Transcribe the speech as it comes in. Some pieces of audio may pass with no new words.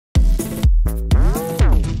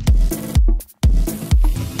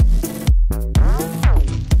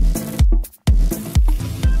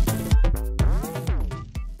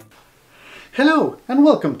and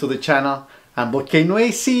welcome to the channel. I'm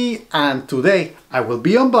Volcano-AC and today I will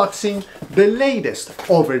be unboxing the latest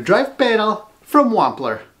overdrive pedal from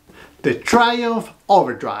Wampler, the Triumph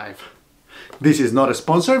Overdrive. This is not a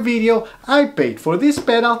sponsored video. I paid for this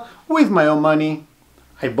pedal with my own money.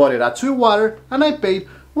 I bought it at Sweetwater and I paid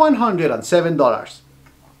 $107.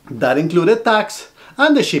 That included tax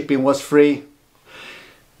and the shipping was free.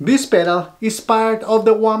 This pedal is part of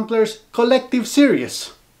the Wampler's collective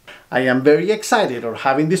series. I am very excited of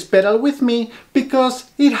having this pedal with me because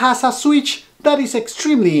it has a switch that is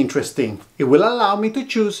extremely interesting. It will allow me to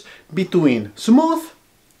choose between smooth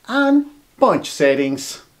and punch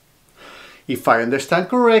settings. If I understand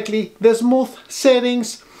correctly, the smooth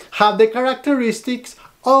settings have the characteristics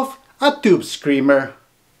of a tube screamer.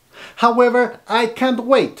 However, I can't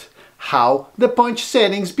wait how the punch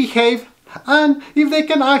settings behave and if they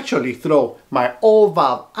can actually throw my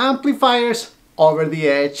all-valve amplifiers over the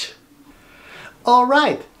edge.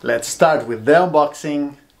 Alright, let's start with the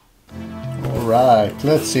unboxing. Alright,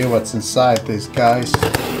 let's see what's inside these guys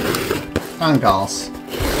and gals.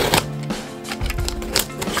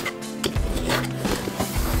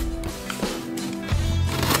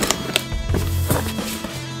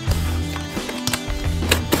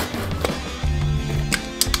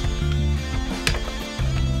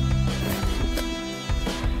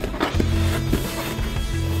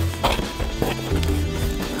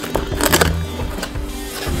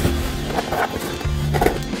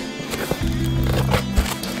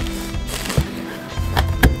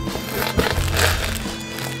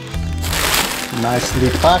 Nicely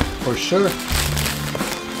packed for sure.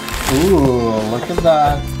 Ooh, look at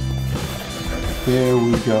that. There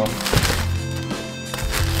we go.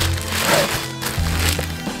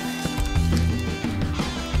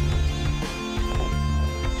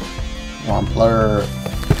 Wampler.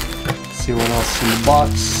 Let's see what else in the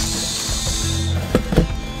box.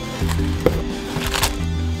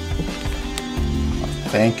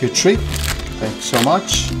 Thank you treat. Thank you so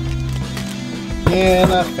much.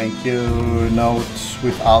 And a thank you note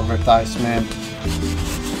with advertisement.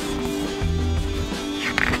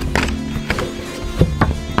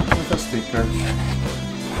 With a sticker.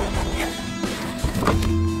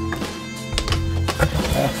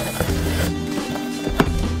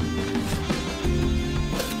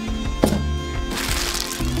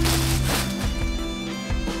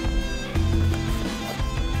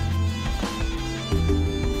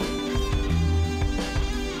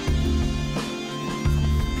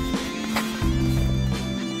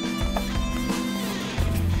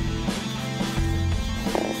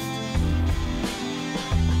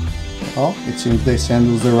 Oh, it seems they sent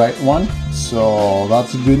us the right one, so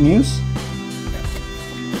that's good news.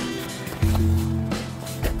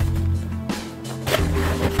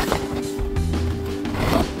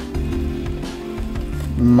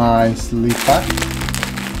 Nicely packed.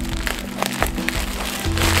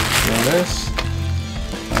 There it is.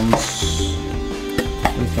 Comes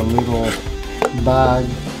with a little bag,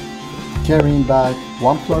 carrying bag,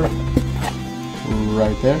 Wampler,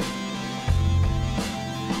 right there.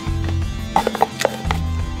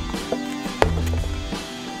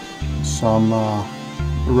 Some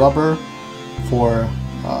rubber for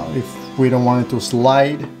if we don't want it to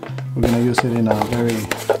slide. We're gonna use it in a very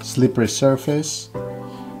slippery surface.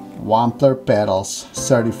 Wampler pedals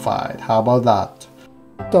certified. How about that?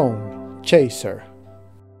 Stone chaser.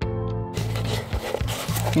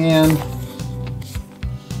 And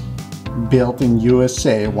built in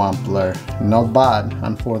USA Wampler. Not bad.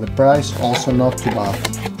 And for the price, also not too bad.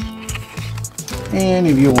 And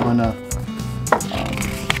if you wanna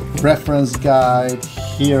reference guide,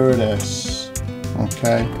 here it is.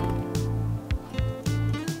 Okay,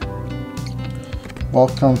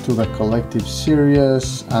 welcome to the collective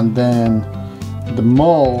series. And then the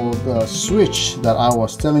mode, the switch that I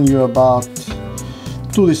was telling you about,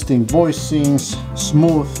 two distinct voicings,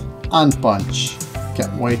 smooth and punch.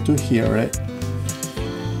 Can't wait to hear it.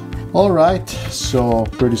 Alright, so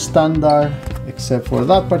pretty standard except for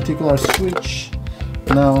that particular switch.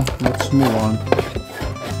 Now let's move on.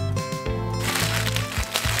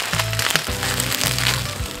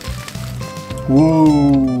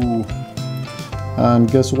 Whoa! And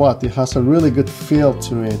guess what? It has a really good feel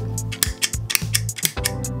to it.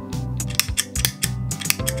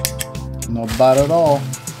 Not bad at all.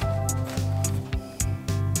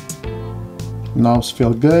 Knobs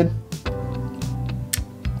feel good.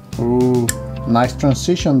 Ooh, nice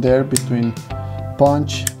transition there between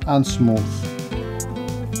punch and smooth.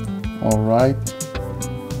 Alright.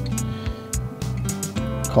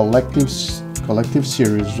 Collective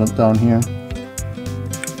series right down here.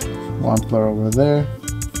 Wampler over there.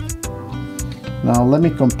 Now let me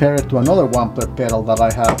compare it to another Wampler pedal that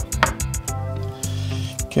I have.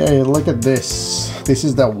 Okay, look at this. This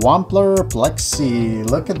is the Wampler Plexi.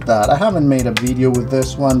 Look at that. I haven't made a video with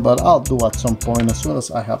this one, but I'll do at some point as soon as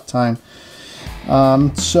I have time.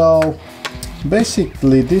 So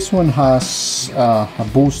basically this one has a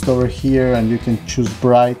boost over here, and you can choose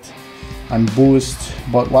bright and boost.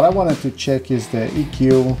 But what I wanted to check is the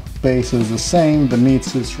EQ. Bass is the same, the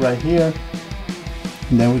mids is right here.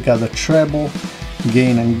 And then we got the treble,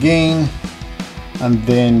 gain and gain. And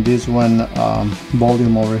then this one,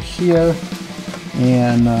 volume over here,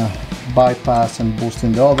 and bypass and boost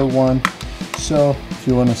in the other one. So if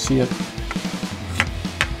you want to see it,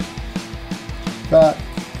 that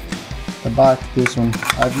the back, this one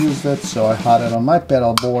I've used it, so I had it on my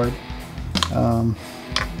pedal board.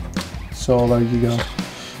 So there you go.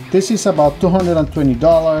 This is about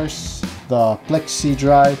 $220, the Plexi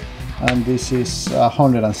drive, and this is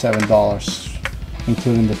 $107,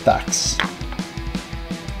 including the tax.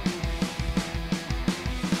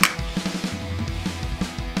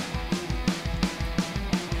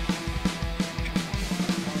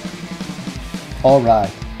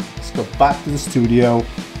 Alright, let's go back to the studio.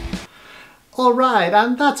 Alright,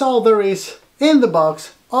 and that's all there is in the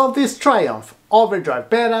box of this Triumph Overdrive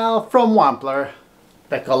pedal from Wampler,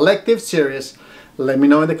 the Collective series. Let me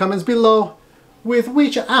know in the comments below with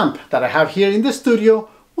which amp that I have here in the studio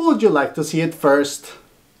would you like to see it first.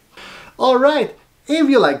 Alright, if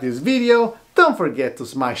you like this video, don't forget to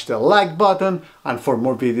smash the like button, and for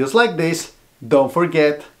more videos like this, don't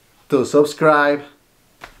forget to subscribe.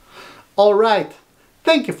 Alright,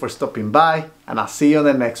 thank you for stopping by, and I'll see you on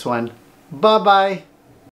the next one. Bye bye!